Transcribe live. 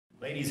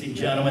Ladies and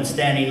gentlemen,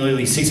 standing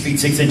literally 6 feet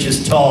 6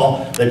 inches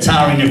tall, the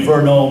towering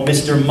inferno,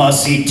 Mr.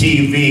 Must-See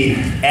TV,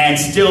 and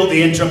still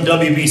the interim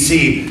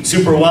WBC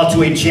super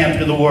welterweight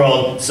champion of the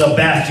world,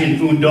 Sebastian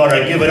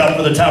Fundora. Give it up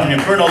for the towering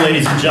inferno,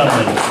 ladies and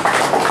gentlemen.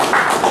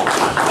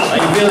 How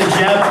you feeling,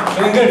 Jeb?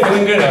 Feeling good,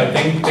 feeling good.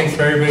 Thanks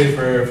for everybody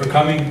for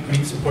coming,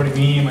 supporting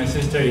me and my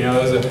sister. You know,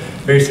 it was a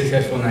very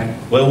successful night.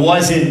 Well, it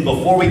wasn't.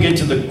 Before we get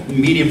to the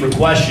media for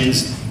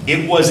questions,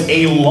 it was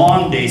a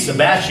long day.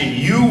 Sebastian,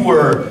 you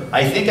were,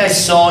 I think I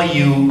saw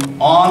you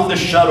on the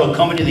shuttle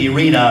coming to the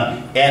arena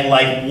at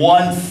like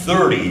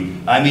 1:30.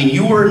 I mean,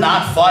 you were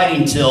not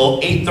fighting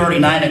till 8:30,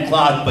 9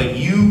 o'clock, but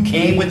you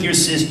came with your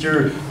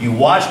sister, you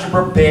watched her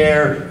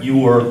prepare, you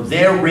were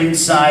there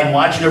ringside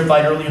watching her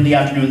fight earlier in the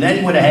afternoon, then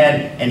you went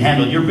ahead and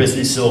handled your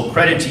business. So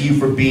credit to you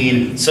for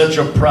being such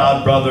a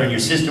proud brother, and your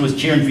sister was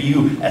cheering for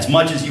you as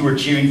much as you were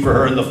cheering for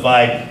her in the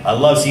fight. I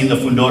love seeing the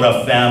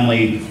Fundora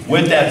family.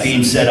 With that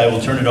being said, I will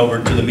turn it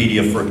over to the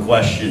media for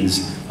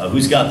questions.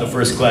 Who's got the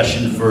first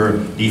question for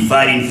the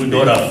Fighting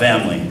Fundora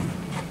family?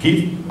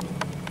 Keith?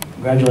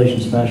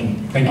 Congratulations, Sebastian.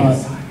 Thank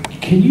you.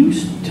 Can you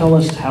tell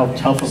us how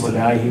tough of a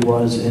guy he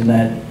was in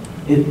that,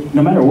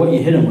 no matter what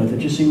you hit him with, it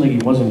just seemed like he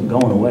wasn't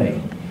going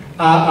away?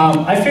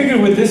 I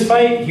figured with this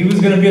fight, he was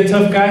going to be a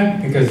tough guy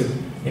because,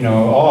 you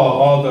know,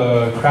 all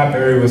the crap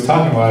everybody was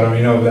talking about him,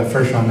 you know, that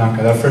first round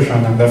knockout, that first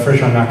round knockout, that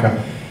first round knockout.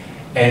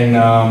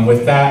 And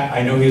with that,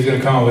 I knew he was going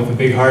to come out with a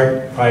big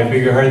heart, probably a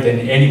bigger heart than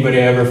anybody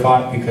I ever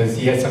fought because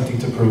he had something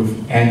to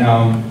prove. And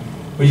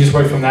we just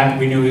worked from that.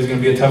 We knew he was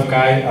going to be a tough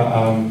guy.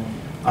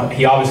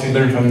 He obviously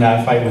learned from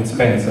that fight with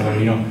Spence. So,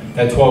 you know,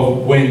 that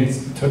 12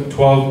 wins,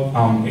 12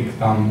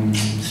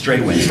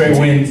 straight wins,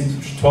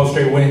 12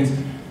 straight wins,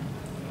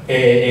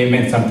 it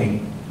meant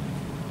something.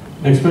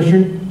 Next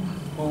question.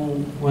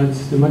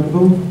 What's the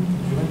microphone?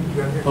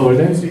 Over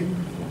there.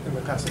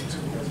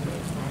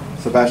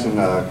 Sebastian,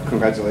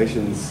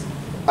 congratulations.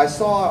 I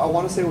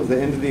want to say it was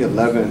the end of the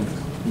 11th,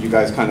 you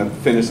guys kind of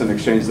finished and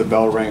exchanged the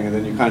bell ring, and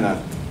then you kind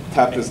of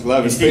tapped this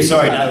glove. Steve,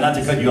 sorry, not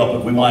to cut you off,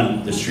 but we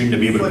want the stream to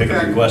be able to pick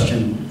up your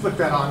question. Flick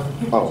that on.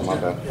 Oh, my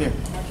bad. Here,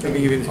 let me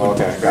give you this. Oh,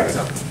 okay, got it.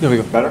 There we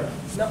go. Better?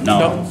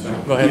 No.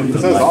 Go ahead. This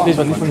is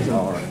awesome.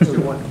 This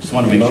one. Just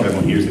want to make sure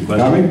everyone hears the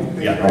Got question.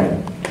 me? Yeah.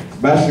 Right.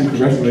 Sebastian,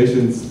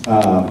 congratulations.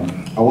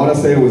 I want to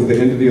say it was the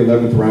end of the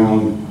 11th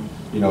round.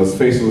 You know, his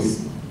face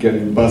was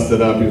getting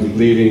busted up. He was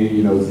bleeding.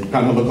 You know, it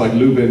kind of looked like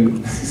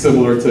Lubin,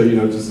 similar to, you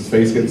know, just his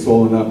face getting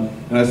swollen up.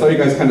 And I saw you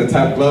guys kind of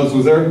tap gloves.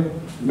 Was there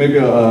maybe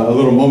a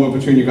little moment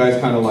between you guys,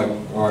 kind of like,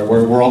 all right,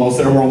 we're almost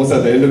there. We're almost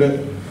at the end of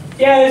it?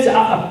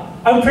 Yeah,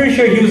 I'm pretty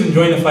sure he was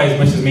enjoying the fight as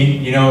much as me.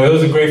 You know, it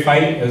was a great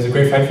fight. It was a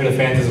great fight for the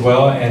fans as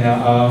well. And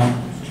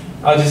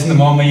I was just in the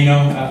moment, you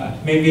know,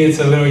 maybe it's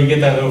a little, you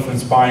get that little from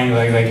sparring,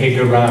 like hey,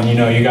 good round, you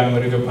know, you got me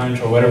with a good punch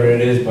or whatever it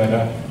is. But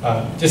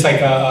just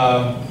like,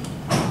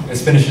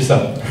 let's finish this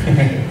up.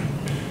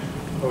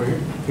 Over here.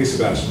 Hey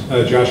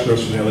Sebastian, Josh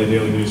Gross from LA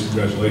Daily News,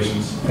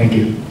 congratulations. Thank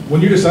you.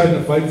 When you're deciding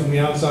to fight from the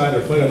outside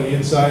or fight on the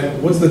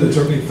inside, what's the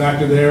determining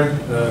factor there?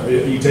 Are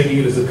you taking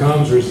it as it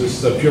comes, or is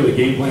this a purely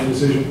game plan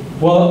decision?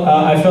 Well,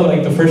 I felt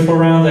like the first 4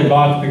 rounds I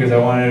boxed because I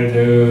wanted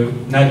to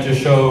not just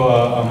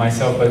show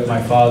myself, but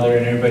my father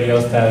and everybody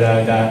else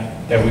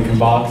that we can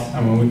box.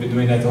 I mean, we've been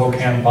doing that the whole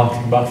camp,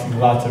 boxing,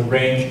 lots of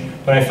range.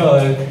 But I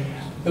felt like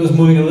it was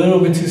moving a little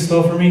bit too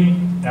slow for me,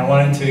 and I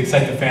wanted to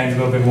excite the fans a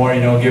little bit more,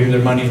 you know, give them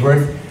their money's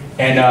worth.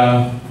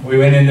 And we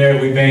went in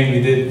there, we banged,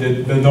 we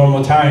did the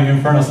normal towering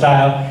inferno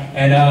style,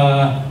 and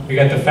we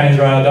got the fans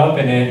riled up,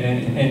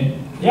 and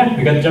yeah,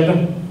 we got the jump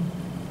in.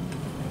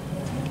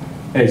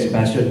 Hey,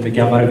 Sebastian,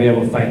 Miguel Maravilla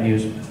with Fight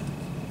News.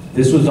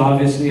 This was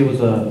obviously, it was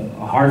a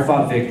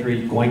hard-fought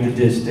victory, going the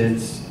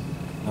distance.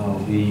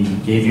 He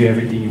gave you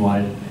everything you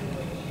wanted.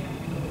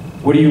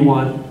 What do you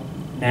want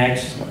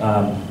next?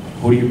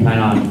 Who do you plan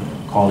on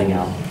calling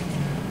out?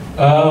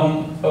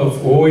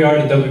 Of what we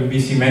are, the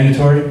WBC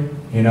mandatory,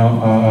 you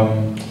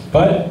know,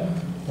 but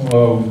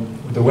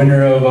the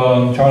winner of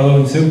Charlo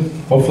and Sue,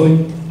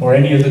 hopefully, or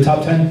any of the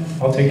top 10,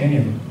 I'll take any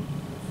of them.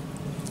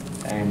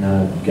 And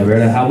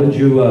Gabriela, how would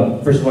you,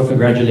 first of all,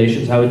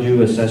 congratulations, how would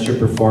you assess your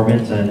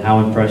performance and how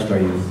impressed are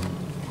you?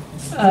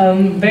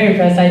 Very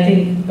impressed. I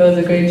think it was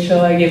a great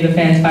show. I gave the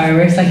fans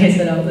fireworks like I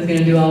said I was going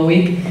to do all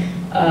week.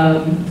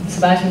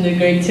 Sebastian did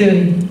great too.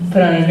 He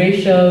put on a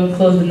great show,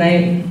 closed the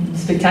night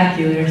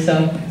spectacular.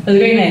 So it was a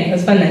great night. It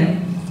was a fun night.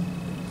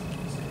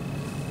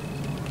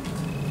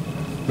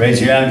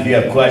 Raise your hand if you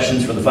have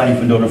questions for the Fighting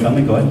Fundora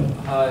family. Go ahead.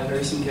 Hi,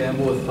 Harrison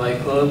Campbell with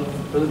Fight Club.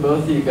 For the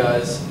both of you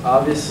guys,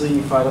 obviously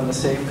you fight on the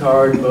same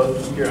card,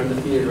 both keep your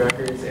undefeated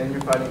records, and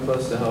you're fighting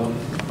close to home.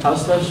 How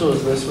special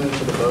is this win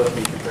for the both of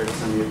you compared to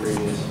some of your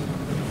previous?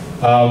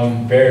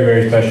 Very,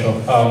 very special.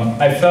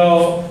 I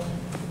felt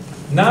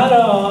not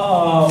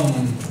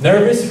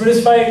nervous for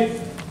this fight,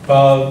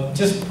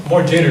 just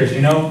more jitters,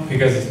 you know,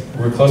 because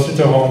we're closer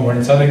to home. We're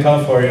in Southern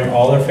California.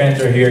 All our fans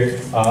are here.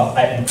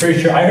 I'm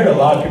pretty sure I heard a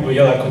lot of people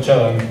yell at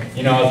Coachella. And,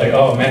 you know, I was like,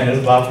 oh man, there's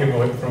a lot of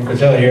people from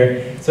Coachella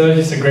here. So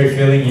it's just a great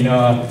feeling, you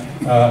know.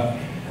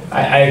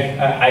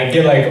 I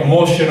get like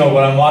emotional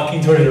when I'm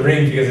walking towards the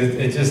ring because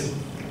it just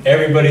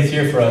everybody's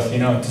here for us, you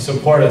know, to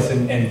support us,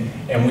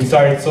 and we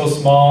started so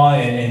small,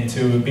 and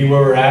to be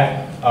where we're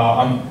at.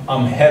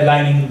 I'm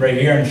headlining right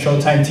here on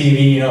Showtime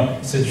TV, you know,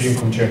 it's a dream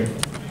come true.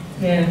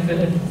 Yeah,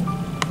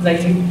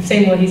 like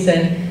saying what he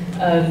said,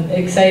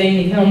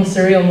 exciting, almost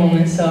surreal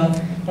moment. So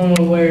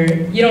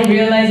where you don't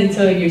realize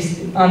until you're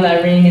on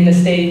that ring in the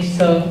stage.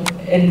 So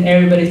and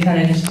everybody's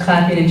kind of just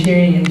clapping and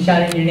cheering and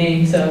shouting your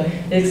name. So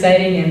it's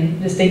exciting,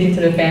 and just thank you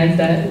to the fans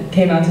that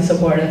came out to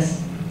support us.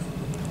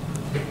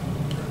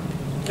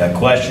 Got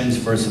questions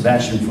for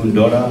Sebastian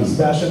Fundora?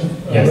 Sebastian,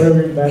 yes.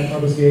 wherever you're back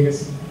from Las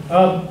Vegas.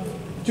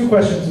 2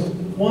 questions.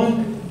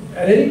 One,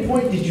 at any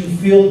point did you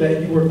feel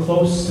that you were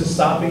close to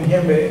stopping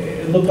him?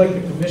 It looked like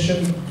the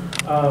commissioner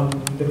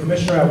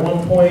at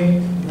one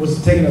point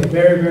was taking a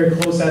very, very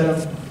close at him.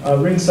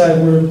 Ringside,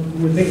 we're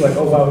thinking like,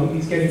 oh wow,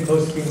 he's getting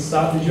close to being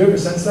stopped. Did you ever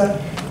sense that?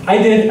 I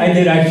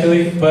did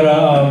actually, but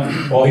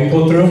well, he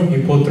pulled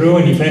through,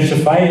 and he finished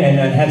the fight, and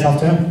hats off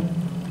to him.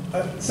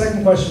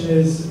 Second question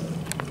is,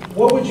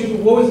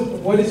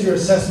 what is your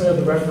assessment of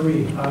the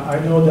referee? I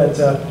know that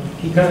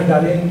he kind of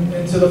got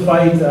into the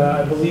fight.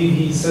 I believe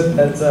he said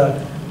that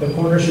the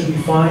corner should be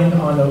fined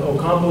on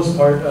Ocampo's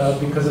part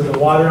because of the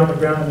water on the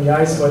ground and the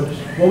ice. But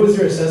what was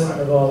your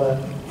assessment of all that?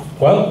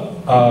 Well,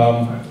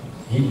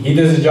 he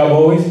does his job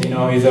always. You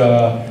know, he's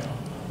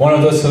one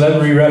of those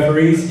celebrity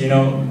referees. You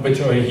know, but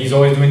he's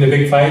always doing the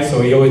big fights,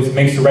 so he always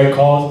makes the right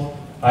calls.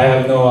 I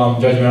have no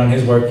judgment on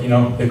his work. You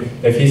know,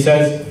 if he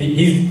says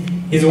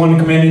he's the one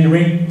commanding the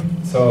ring.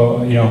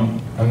 So, you know,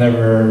 I'm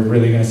never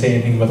really going to say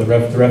anything about the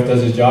ref. The ref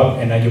does his job,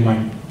 and I do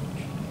mine.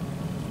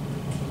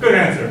 Good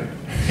answer.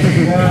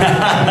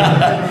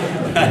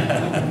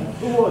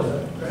 Who was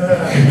it?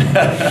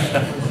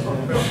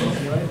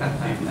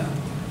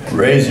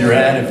 Raise your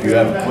hand if you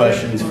have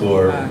questions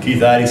for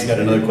Keith Ides. Got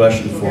another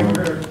question for him.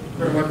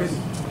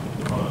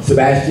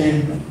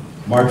 Sebastian,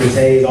 Marcus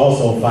Hayes,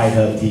 also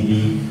FightHype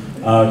TV.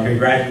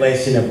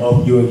 Congratulations to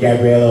both you and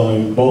Gabriella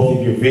on both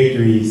of your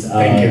victories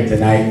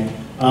tonight.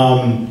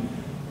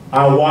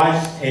 I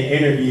watched an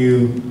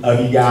interview of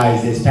you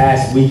guys this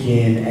past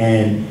weekend,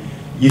 and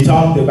you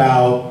talked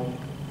about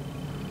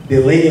the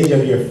lineage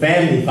of your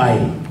family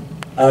fighting.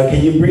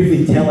 Can you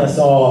briefly tell us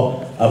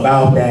all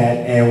about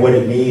that and what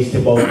it means to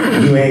both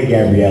you and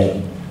Gabriella?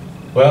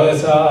 Well,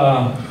 it's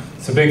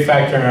a big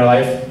factor in our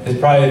life. It's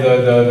probably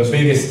the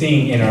biggest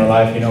thing in our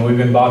life. You know, we've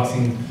been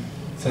boxing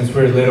since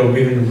we were little.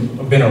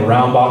 We've been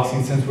around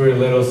boxing since we were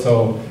little.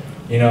 So,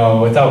 you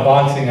know, without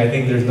boxing, I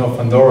think there's no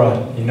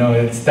Fundora. You know,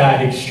 it's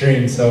that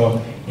extreme.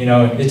 So, you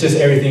know, it's just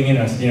everything in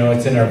us. You know,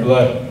 it's in our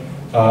blood,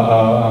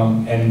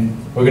 and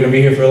we're gonna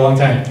be here for a long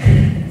time.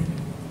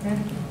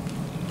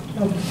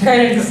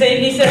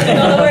 He said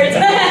all the words.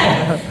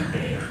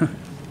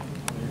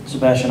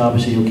 Sebastian,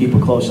 obviously you'll keep a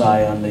close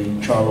eye on the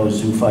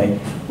Charlo-Zoo fight.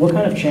 What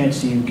kind of chance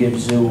do you give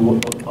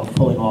Zoo of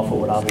pulling off what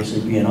would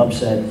obviously be an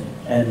upset,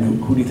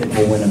 and who do you think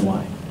will win and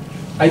why?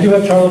 I do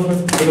have Charlo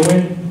for the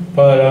win,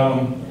 but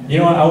you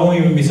know what, I won't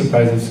even be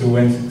surprised if Sue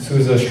wins.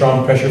 Sue's a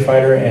strong pressure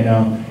fighter, and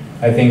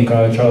I think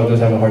Charlo does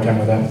have a hard time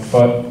with that.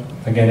 But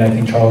again, I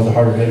think Charlo's a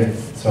harder hitter,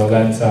 so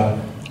that's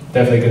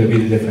definitely going to be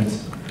the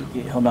difference.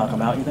 He'll knock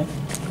him out, you think?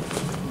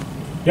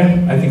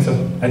 Yeah, I think so.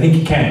 I think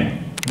he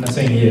can. I'm not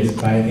saying he is,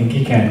 but I think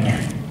he can.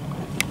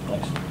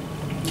 Thanks.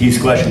 Keith's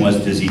question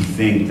was, does he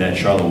think that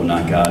Charlo will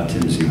knock out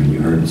Tennessee? When you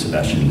heard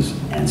Sebastian's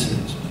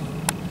answers.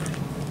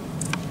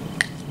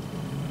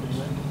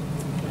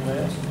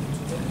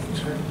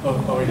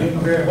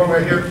 Okay, one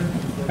right here.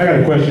 I got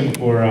a question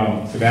for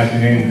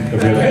Sebastian and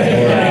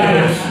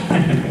Gabriella.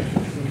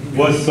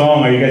 What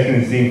song are you guys going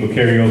to sing for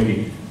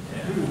karaoke?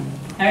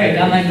 Alright,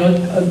 I might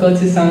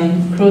go-to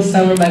song, Cruel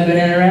Summer by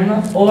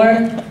Bananarama,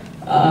 or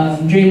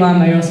Dream On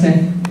by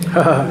Aerosmith.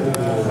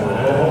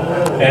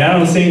 And I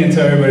don't sing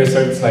until everybody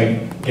starts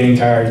like getting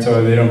tired,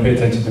 so they don't pay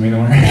attention to me no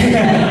more.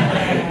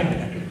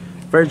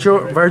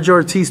 Virgil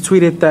Ortiz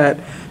tweeted that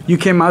you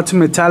came out to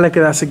Metallica.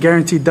 That's a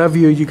guaranteed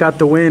W. You got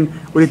the win.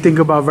 What do you think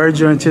about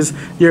Virgil and just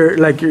you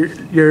like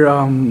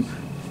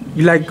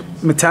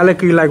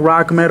Metallica? You like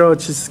rock metal?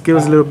 Just give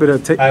us a little bit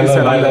of. I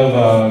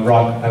love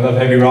rock. I love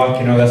heavy rock.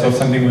 You know, that's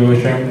something we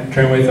always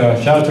train with.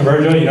 Shout out to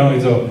Virgil. You know,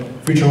 he's a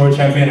future world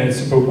champion and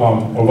super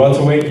or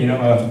welterweight. You know,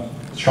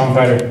 a strong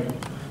fighter.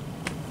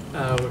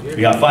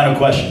 We got final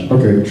question.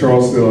 Okay,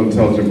 Charles Steele,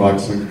 Intelligent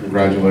Boxing.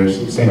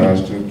 Congratulations,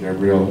 Sebastian,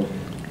 Gabriella.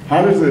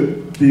 How does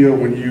it feel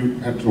when you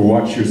have to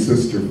watch your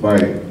sister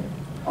fight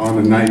on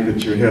the night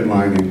that you're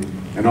headlining?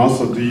 And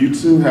also, do you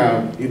two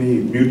have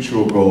any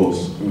mutual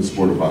goals in the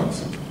sport of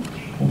boxing?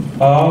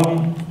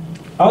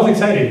 I was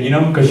excited, you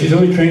know, because she's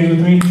always trained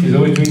with me. She's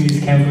always doing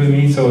these camps with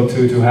me. So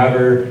to have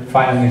her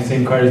fight on the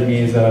same card as me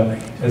is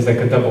like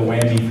a double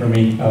whammy for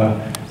me.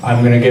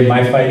 I'm gonna get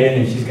my fight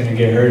in, and she's gonna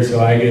get hers. So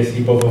I get to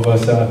see both of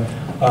us,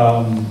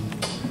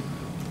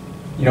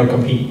 you know,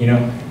 compete. You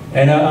know,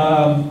 and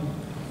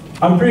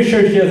I'm pretty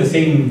sure she has the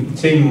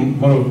same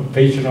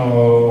motivational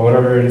or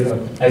whatever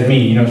as me.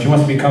 You know, she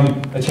wants to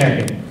become a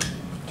champion,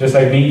 just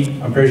like me.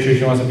 I'm pretty sure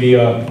she wants to be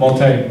a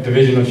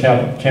multi-divisional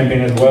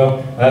champion as well.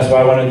 And that's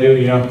what I want to do.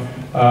 You know,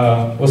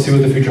 we'll see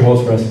what the future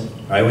holds for us.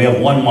 right, we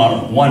have one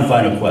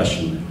final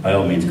question. By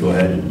all means, go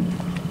ahead and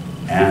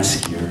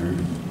ask your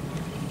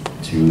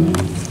to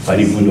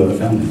Fighting Fundora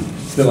family.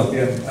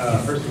 Sebastian,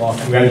 first of all,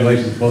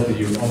 congratulations both of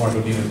you. Omar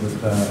Godinez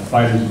with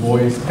Fighter's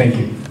Voice. Thank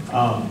you.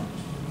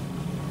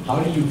 How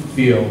do you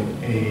feel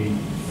a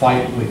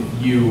fight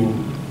with you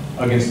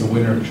against the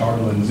winner of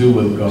Charlo and Zoo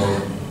will go?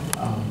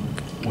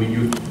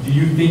 Do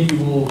you think you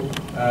will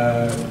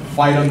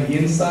fight on the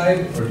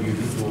inside, or do you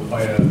think you will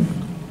fight a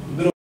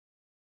little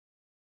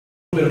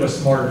bit of a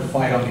smarter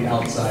fight on the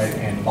outside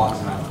and box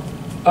him out?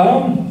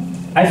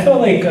 I feel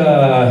like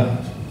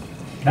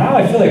now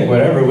I feel like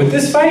whatever. With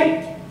this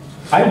fight,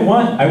 I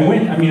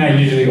win. I mean, I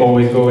usually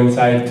always go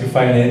inside to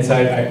fight on the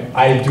inside.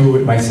 I do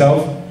it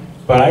myself,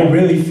 but I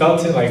really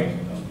felt it like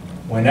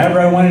whenever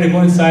I wanted to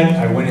go inside,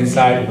 I went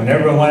inside.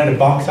 Whenever I wanted to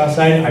box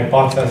outside, I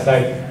boxed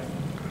outside.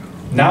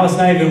 Now it's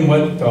not even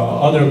what the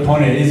other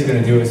opponent is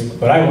going to do, it's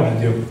what I want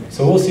to do.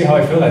 So we'll see how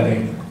I feel that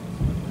day.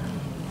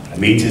 That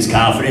means his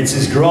confidence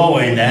is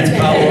growing. That's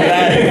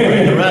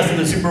problematic for the rest of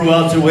the super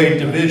welterweight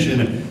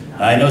division.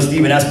 I know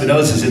Steven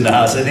Espinosa's in the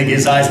house. I think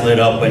his eyes lit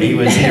up when he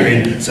was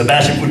hearing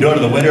Sebastian Fundora,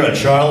 the winner of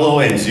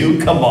Charlo and Zoo.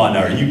 Come on,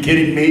 are you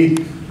kidding me?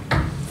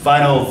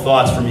 Final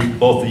thoughts from you,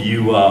 both of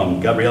you.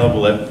 Gabriela,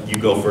 we'll let you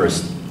go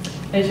first.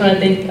 I just want to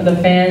thank the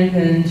fans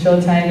and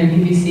Showtime and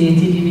PBC and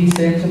TGV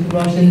International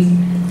Promotions.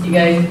 You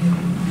guys,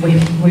 we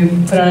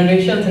put on a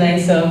great show tonight,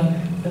 so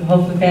I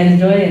hope the fans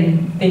enjoy,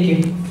 and thank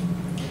you.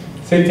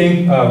 Same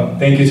thing.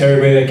 Thank you to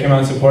everybody that came out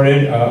and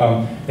supported.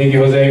 Thank you,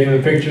 Jose, for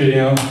the picture. You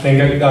know,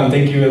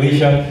 thank you,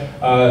 Alicia.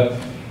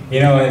 You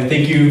know, and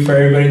thank you for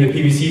everybody, the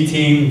PBC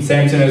team,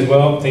 Samson as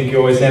well. Thank you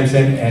always,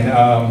 Samson, and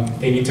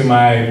thank you to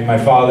my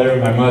father,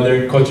 my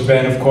mother, Coach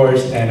Ben, of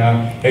course, and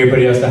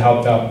everybody else that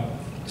helped out.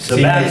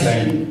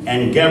 Sebastian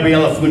and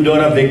Gabriela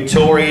Fundora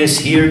victorious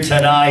here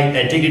tonight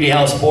at Dignity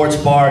House Sports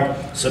Park.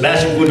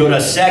 Sebastian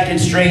Fundora's second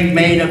straight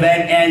main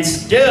event, and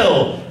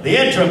still the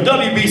interim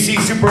WBC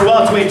Super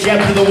Welterweight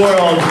Champion of the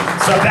world,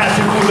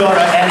 Sebastian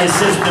Fundora, and his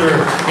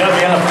sister,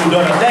 Gabriela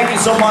Fundora. Thank you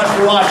so much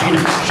for watching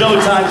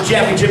Showtime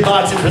Championship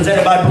Boxing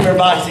presented by Premier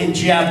Boxing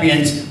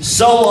Champions.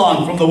 So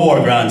long from the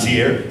War Grounds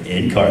here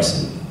in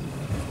Carson.